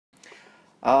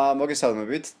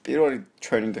მოგესალმებით. პირველი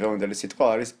ჩვენი დღევანდელი სიტყვა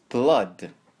არის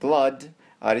blood. Blood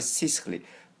არის სისხლი.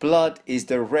 Blood is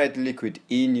the red liquid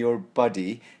in your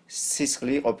body.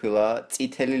 სისხლი ყოფილა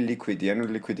წითელი ლიკვიდი, ანუ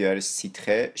ლიკვიდი არის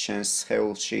სითხე შენს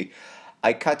სხეულში.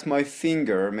 I cut my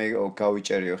finger, მე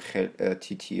გავიჭერიო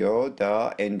თითიო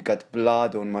და and got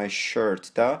blood on my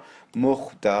shirt და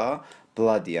მოხვდა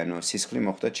blood-ი, ანუ სისხლი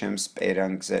მოხვდა ჩემს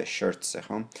პერანგზე, shirt-ზე,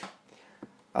 ხო?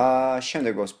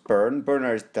 შემდეგ გვაქვს burn. Burn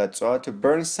არის დაწვა. To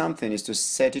burn something is to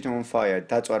set it on fire.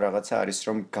 დაწვა რაღაცა არის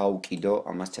რომ გაუკიდო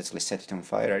ამას ცეცხლი. Set it on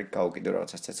fire არის გაუკიდო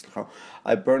რაღაცას ცეცხლი, ხო?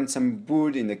 I burned some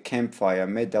wood in the campfire.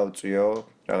 მე დავწვიო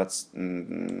რაღაც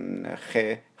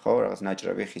ხე, ხო, რაღაც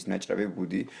ნაჭრები, ხის ნაჭრები,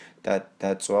 ვუდი და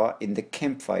დაწვა in the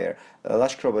campfire.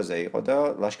 ლაშქრობაზე იყო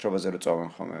და ლაშქრობაზე რო წავენ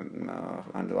ხოლმე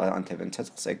ანთებენ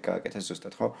ცეცხლს, ეგ გააკეთეს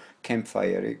ზუსტად, ხო?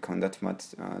 Campfire-ი ქონდათ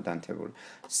მათ დანთებული.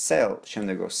 Cell,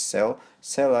 შემდეგ cell.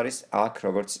 Cell არის აქ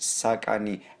როგორც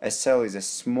საკანი. A cell is a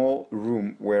small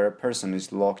room where a person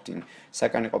is locked in.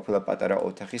 საკანი ყოფილა პატარა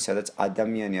ოთახი, სადაც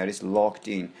ადამიანი არის locked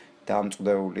in,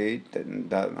 დამწყვდეული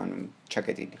და ანუ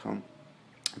ჩაკეტილი, ხო?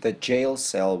 The jail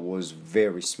cell was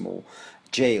very small.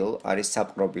 Jail არის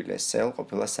საპყრობილე, cell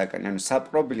ყოფილა საკანი. ანუ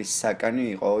საპყრობილის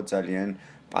საკანი იყო ძალიან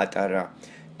პატარა.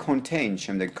 Contain,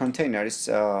 შემდეგ contain არის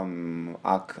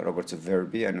აქ როგორც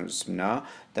verb-ი, ანუ ზმნა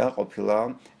და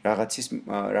ყოფილა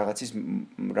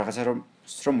რაღაცა რომ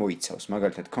მოიცავს.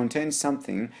 მაგალითად, contain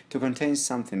something, to contain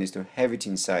something is to have it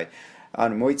inside.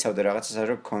 ანუ მოიცავდა რაღაცას,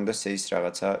 რომ გქონდეს ის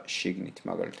რაღაცა შიგნით,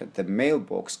 მაგალითად. The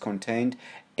mailbox contained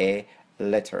a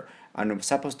letter. ანუ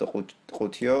საფოსტო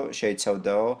ყუთიო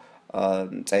შეიცავდაო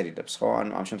წერილებს, ხო?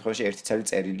 ანუ ამ შემთხვევაში ერთი ცალი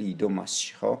წერილი იდო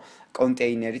მასში, ხო?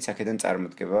 კონტეინერიც აქედან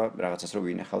წარმოდგება რაღაცას რომ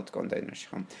ვინახავთ კონტეინერში,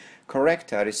 ხო? Correct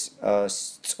არის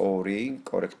სწორი,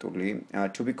 კორექტული.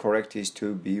 To be correct is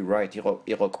to be right.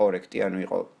 იყო კორექტი, ანუ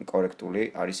იყო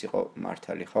კორექტული, არის იყო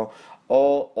მართალი, ხო?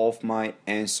 All of my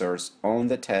answers on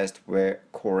the test were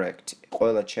correct.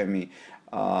 ყველა ჩემი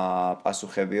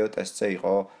პასუხებიო ტესტზე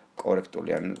იყო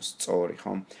კორექტული, ანუ სწორი,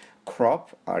 ხო?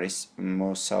 Crop არის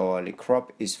მოსავალი.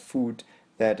 Crop is food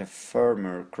that a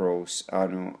farmer grows.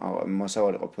 ანუ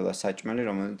მოსავალი ყოფილა საჭმელი,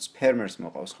 რომელიც ფერმერს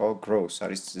მოყავს, ხო? Grows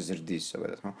არის ზრდის,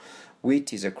 ზოგადად, ხო?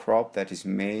 Wheat is a crop that is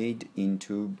made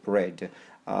into bread.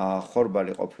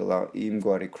 ხორბალი ყოფილა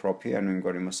იმგვარი crop-ი, ანუ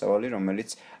იმგვარი მოსავალი,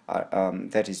 რომელიც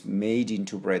that is made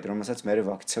into bread, რომელსაც მე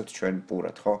ვაქცევთ ჩვენ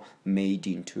პურად, ხო? Made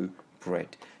into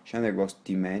bread. შემდეგ გვაქვს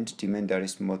demand. Demand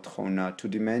არის მოთხოვნა. To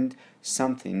demand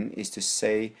something is to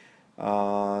say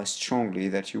strongly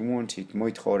that you want it.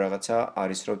 მოითხოვ რაღაცა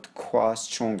არის რომ თქვა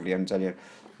strongly, ანუ ძალიან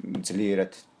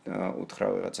ძლიერად უთხრა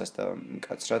რაღაცას და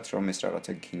მკაცრად რომ ეს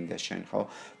რაღაცა გინდა შენ, ხო?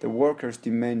 The workers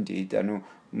demanded, ანუ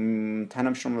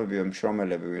თანამშრომლები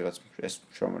მშრომელები ვიღაც ეს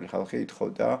მშრომელი ხალხი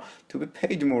ითხოვდა to be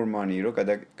paid more money, რომ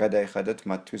გადაეხადათ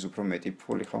მათთვის უფრო მეტი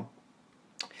ფული, ხო?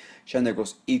 შემდეგ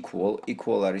გვაქვს equal.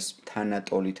 Equal არის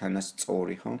თანატოლი,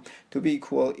 თანასწორი, ხო? To be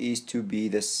equal is to be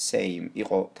the same.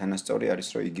 იყო თანასწორი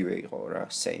არის რომ იგივე იყო რა,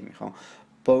 same, ხო?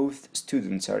 Both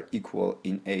students are equal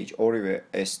in age. ორივე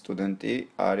ეს სტუდენტი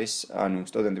არის, ანუ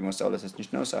სტუდენტი მოსწავლესაც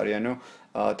ნიშნავს, არიანო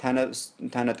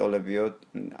თანატოლებიო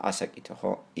ასაკითო,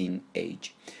 ხო? In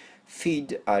age.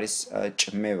 Feed არის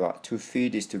ჭმევა. To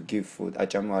feed is to give food.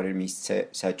 აჭამა არის მისცე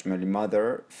საჭმელი.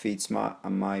 Mother feeds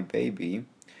my baby.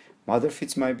 Mother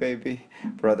feeds my baby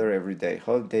brother every day.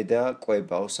 ხო? დედა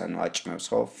კვებავს, ანუ აჭმევს,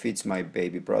 ხო? Feeds my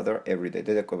baby brother every day.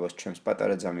 დედა კვებავს ჩემს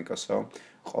პატარა ძამიკოს, ხო?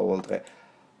 ყოველდღე.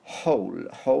 Hole.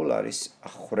 Hole არის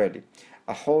ხვრელი.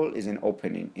 A hole is an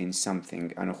opening in something.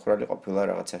 ანუ ხვრელი ყოფილა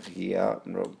რაღაცა ღია,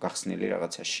 რომ გახსნილი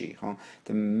რაღაცაში, ხო?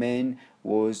 The man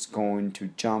was going to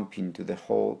jump into the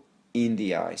hole in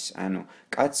the ice. ანუ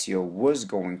კაციო was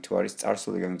going to არის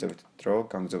წარსული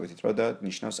განგზავნით დრო და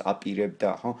ნიშნავს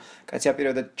აპირებდა, ხო? კაცი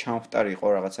აპირებდა ჩამხტარიყო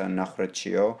რაღაცა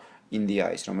ნახრეთშიო in the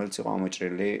ice, რომელიც იყო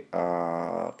ამოჭრილი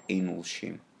ყინულში.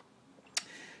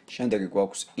 შემდეგ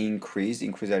გვაქვს increase.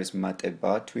 Increase არის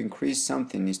მატება. To increase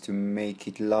something is to make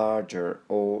it larger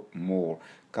or more.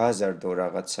 გაზარდო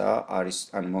რაღაცა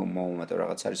არის, ანუ მოუმატო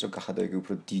რაღაცა არის, რომ გახადო იგი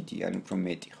უფრო დიდი, ანუ უფრო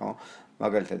მეტი, ხო?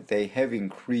 მაგალითად, they have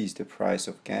increased the price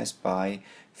of gas by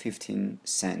 15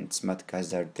 cents. მათ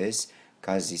გაზარდეს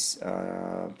გაზის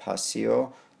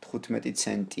ფასიო 15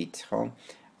 ცენტით, ხო?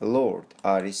 Lord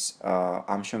არის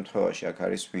ამ შემთხვევაში აქ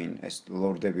არის ვინ? ეს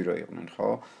ლორდები რო იყვნენ,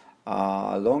 ხო?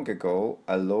 Long ago,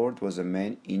 a lord was a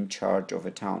man in charge of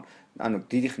a town. ანუ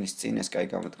დიდი ხნის წინ ეს კაი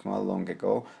გამოთქმა long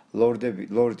ago,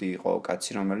 ლორდი იყო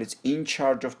კაცი, რომელიც in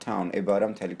charge of town,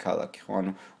 ებარა მთელი ქალაქი, ხო?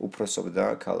 ანუ უფროსობდა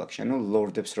ქალაქში, ანუ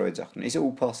ლორდებს რო ეძახდნენ. ისე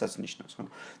უფალსაც ნიშნავს, ხო?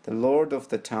 The lord of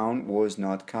the town was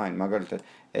not kind. მაგალითად,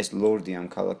 ეს ლორდი ამ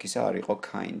ქალაქისა არ იყო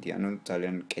kind, ანუ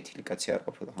ძალიან კეთილი კაცი არ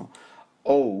ყოფილა, ხო?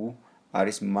 Oh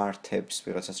არის მართებს,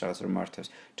 ვიღაცას რაღაც რომ მართებს.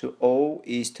 To owe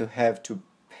is to have to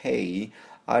pay.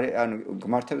 ანუ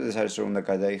გმართებს ეს არის რომ უნდა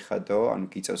გადაიხადო, ანუ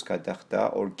გიწევს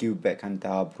გადახდა or give back ან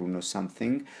დააბრუნო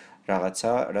something.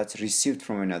 რაღაცა, რაც received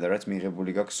from another, რაც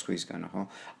მიღებული გაქვს სხვისგან, ხო?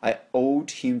 I owed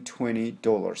him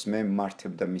 $20. მე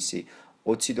მართებდა მისი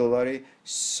 $20,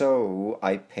 so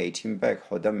I paid him back.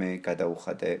 ხო და მე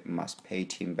გადაუხადე მას,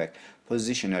 paid him back.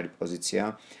 Position არის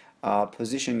პოზიცია.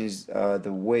 Position is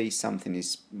the way something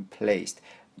is placed.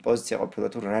 Პოზიცია ყოფილა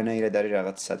თუ რანაირად არის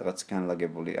რაღაც სადღაც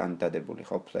განლაგებული ან დადებული,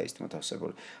 ხო, placed,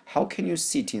 მოთავსებული. How can you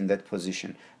sit in that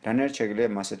position? რანაირად შეგიძლია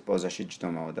მასეთ პოზაში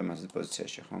ჯდომაო და მასეთ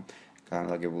პოზიციაში, ხო?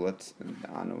 განლაგებულად,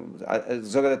 ანუ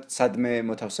ზოგადად სადმე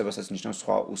მოთავსებასაც ნიშნავს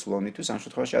სხვა უსულოვნი თუ სამ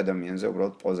შემთხვევაში ადამიანზე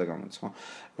უბრალოდ პოზა გამოდის, ხო?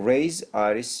 Raise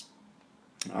არის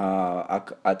აქ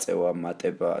აწევა,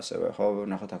 მატება, ასევე, ხო?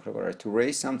 ნახოთ აქ როგორ არის. To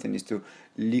raise something is to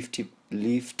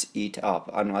lift it up.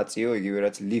 ანუ აწიო იგივე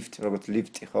რაც lift, როგორც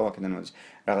lifti, ხო? აქედან მოდის.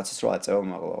 რაღაცას რო აწევა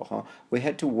მაღლა, ხო? We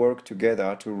had to work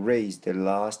together to raise the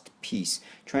last piece.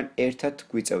 ჩვენ ერთად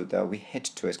გვიწევდა, we had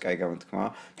to ეს კაი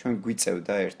გამოთქმა, ჩვენ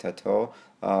გვიწევდა ერთადო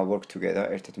work together,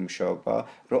 ერთად მუშაობა,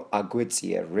 რომ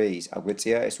აგვეწია raise,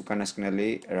 აგვეწია ეს უკანასკნელი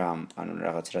რამ, ანუ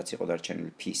რაღაც რაც იყო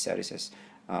დარჩენილი piece არის ეს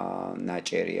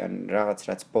ნაჭერი, ან რაღაც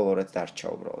რაც ბოლო რაც დარჩა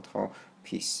უბრალოდ, ხო?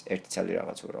 Piece, ერთი ცალი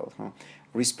რაღაც უბრალოდ, ხო?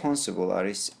 Responsible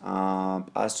არის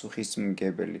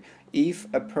პასუხისმგებელი. If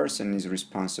a person is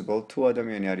responsible, თუ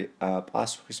ადამიანი არის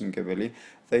პასუხისმგებელი,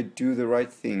 they do the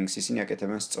right things, ისინი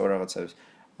აკეთებენ სწორ რაღაცებს.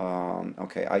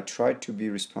 Okay, I tried to be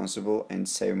responsible and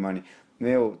save money.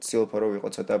 მე ვცდილობ რომ ვიყო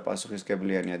ცოტა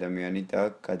პასუხისმგებლიანი ადამიანი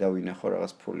და გადავინახო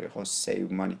რაღაც ფული, ხო,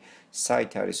 save money.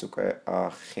 Sight არის უკვე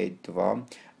ხედვა.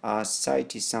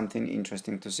 Sight is something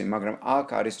interesting to see, მაგრამ აქ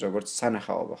არის როგორც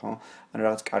სანახაობა, ხო? ანუ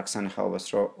რაღაც კარგ სანახაობას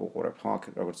რო უყურებ, ხო? აქ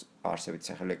როგორც არსებით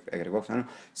სახელი ეგრე გვაქვს, ანუ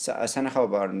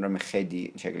სანახაობა რომ ხედი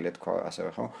შეგიძლია თქვა ასევე,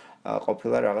 ხო?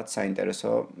 ყოფილა რაღაც საინტერესო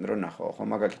რო ნახო, ხო?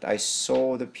 მაგალითად, I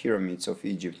saw the pyramids of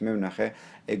Egypt. მე ვნახე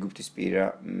ეგვიპტის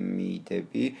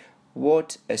პირამიდები.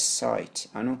 What a sight.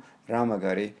 ანუ რა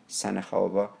მაგარი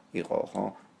სანახაობა იყო, ხო?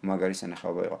 მაგარი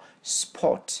სანახაობა იყო.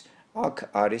 Spot. აქ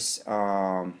არის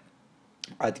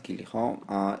ადგილი, ხო?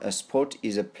 A spot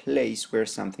is a place where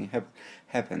something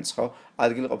happens, ხო?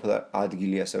 ადგილი ყოფილა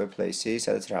ადგილი ასევე place-ი,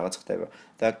 სადაც რაღაც ხდება.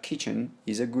 The kitchen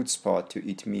is a good spot to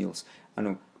eat meals.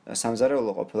 ანუ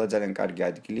სამზარეულო ყოფილა ძალიან კარგი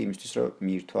ადგილი იმისთვის, რომ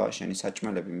მიირთვა შენი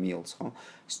საჭმელები meals, ხო?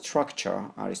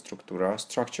 Structure არის სტრუქტურა.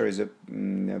 Structure is a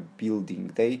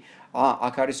building.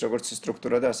 აქ არის როგორც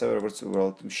სტრუქტურა და ასევე როგორც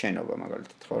უბრალოდ შენობა,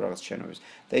 მაგალითად, ხო, რაღაც შენობის.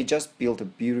 They just built a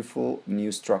beautiful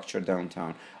new structure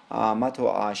downtown. მათო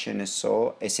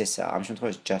ააშენესო SSA, ამ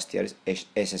შემთხვევაში just არის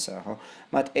SSA, ხო?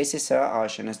 მათ SSA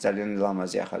ააშენეს ძალიან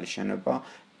ლამაზი ახალი შენობა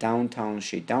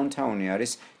downtown-ში. Downtown-ი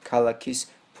არის ქალაქის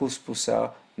ფუსფუსა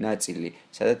ნაწილი,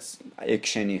 სადაც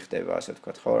action-ი ხდება, ასე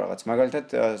ვთქვათ, ხო, რაღაც. მაგალითად,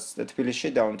 თბილისში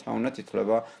downtown-ად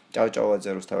ითვლება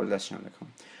ჭავჭავაძე რუსთაველი და შემდეგ, ხო?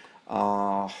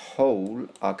 Whole,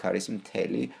 აქ არის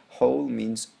მთელი. Whole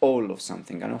means all of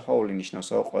something. ანუ whole ნიშნავს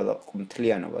ყველა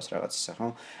მთლიანობას რაღაცისა,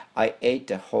 ხო? I ate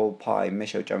the whole pie. მე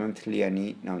შევჭამე მთლიანი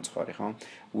ნამცხვარი, ხო?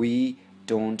 We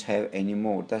don't have any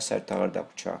more. და საერთოდ აღარ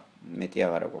დაგვრჩა. მეტი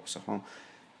აღარ გვაქვს, ხო?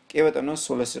 კი ბატონო,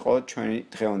 სულ ეს იყო ჩვენი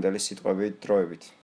დღევანდელი სიტყვები დროებით.